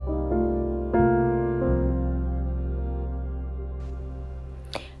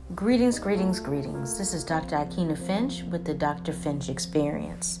Greetings. This is Dr. Akina Finch with the Dr. Finch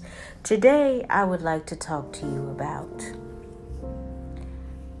Experience. Today, I would like to talk to you about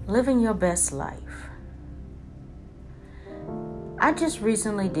living your best life. I just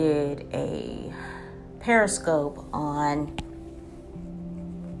recently did a Periscope on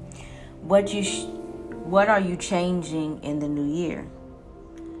what are you changing in the new year?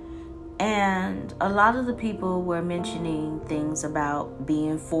 And a lot of the people were mentioning things about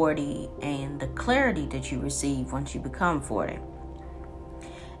being 40 and the clarity that you receive once you become 40.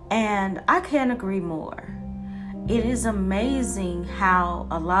 And I can't agree more. It is amazing how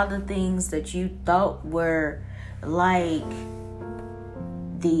a lot of things that you thought were like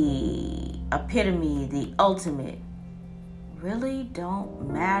the epitome, the ultimate, really don't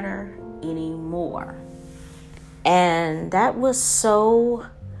matter anymore. And that was so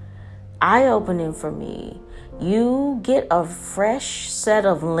eye-opening for me. You get a fresh set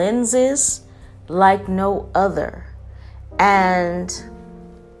of lenses like no other. And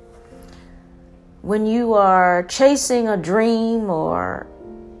when you are chasing a dream, or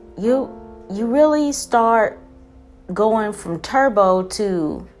you really start going from turbo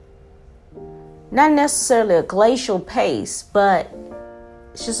to not necessarily a glacial pace, but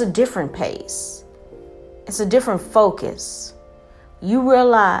it's just a different pace. It's a different focus. You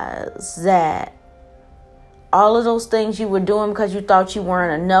realize that all of those things you were doing because you thought you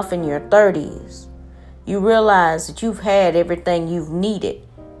weren't enough in your 30s, you realize that you've had everything you've needed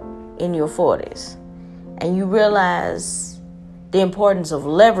in your 40s. And you realize the importance of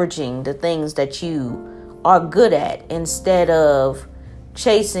leveraging the things that you are good at instead of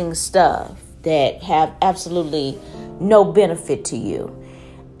chasing stuff that have absolutely no benefit to you.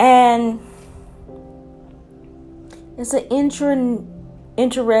 And it's an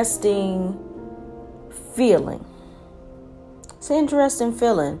interesting feeling. It's an interesting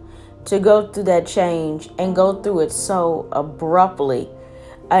feeling to go through that change and go through it so abruptly.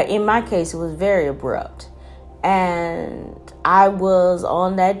 In my case, it was very abrupt. And I was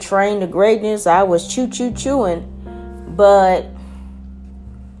on that train to greatness. I was chewing, but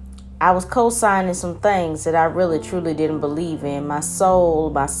I was co-signing some things that I really truly didn't believe in. My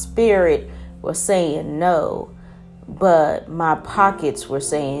soul, my spirit was saying no, but my pockets were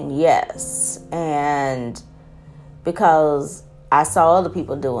saying yes. And because I saw other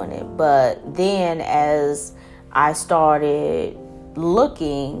people doing it. But then as I started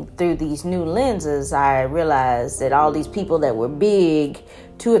looking through these new lenses, I realized that all these people that were big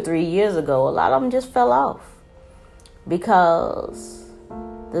 2 or 3 years ago, a lot of them just fell off. Because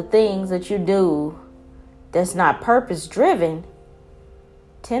the things that you do that's not purpose driven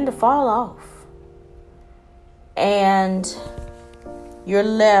tend to fall off. And you're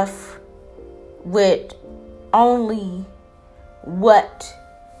left with only what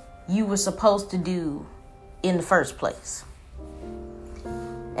you were supposed to do in the first place.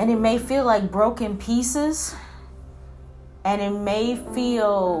 And it may feel like broken pieces, and it may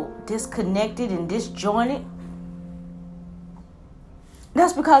feel disconnected and disjointed.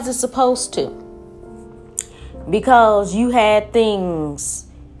 That's because it's supposed to. Because you had things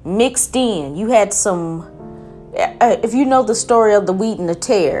mixed in. You had some, if you know the story of the wheat and the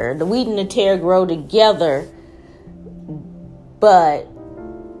tare grow together. But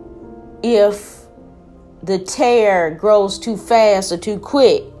if the tare grows too fast or too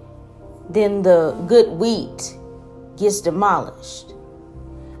quick, then the good wheat gets demolished.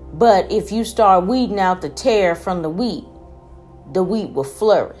 But if you start weeding out the tare from the wheat will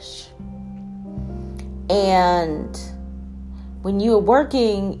flourish. And when you're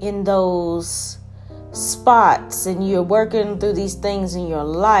working in those spots and you're working through these things in your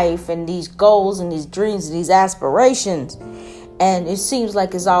life and these goals and these dreams and these aspirations, and it seems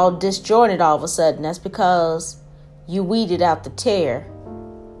like it's all disjointed all of a sudden, that's because you weeded out the tare.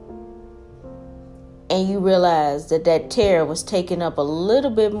 And you realize that tare was taking up a little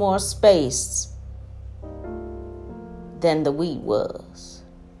bit more space than the wheat was.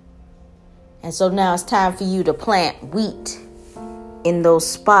 And so now it's time for you to plant wheat in those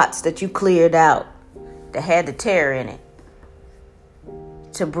spots that you cleared out that had the tare in it,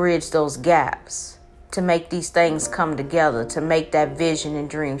 to bridge those gaps, to make these things come together, to make that vision and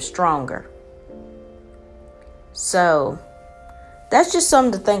dream stronger. So that's just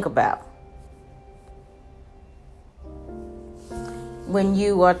something to think about when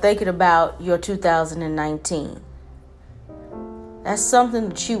you are thinking about your 2019. That's something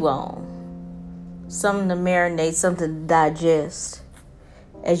to chew on, something to marinate, something to digest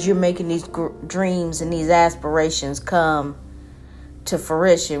as you're making these dreams and these aspirations come to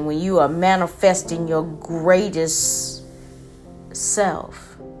fruition, when you are manifesting your greatest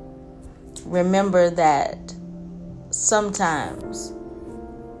self. remember that sometimes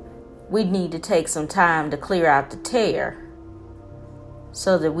we need to take some time to clear out the tare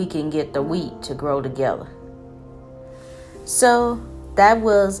so that we can get the wheat to grow together. So that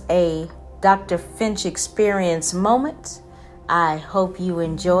was a Dr. Finch experience moment. I hope you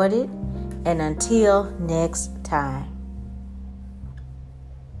enjoyed it. And until next time.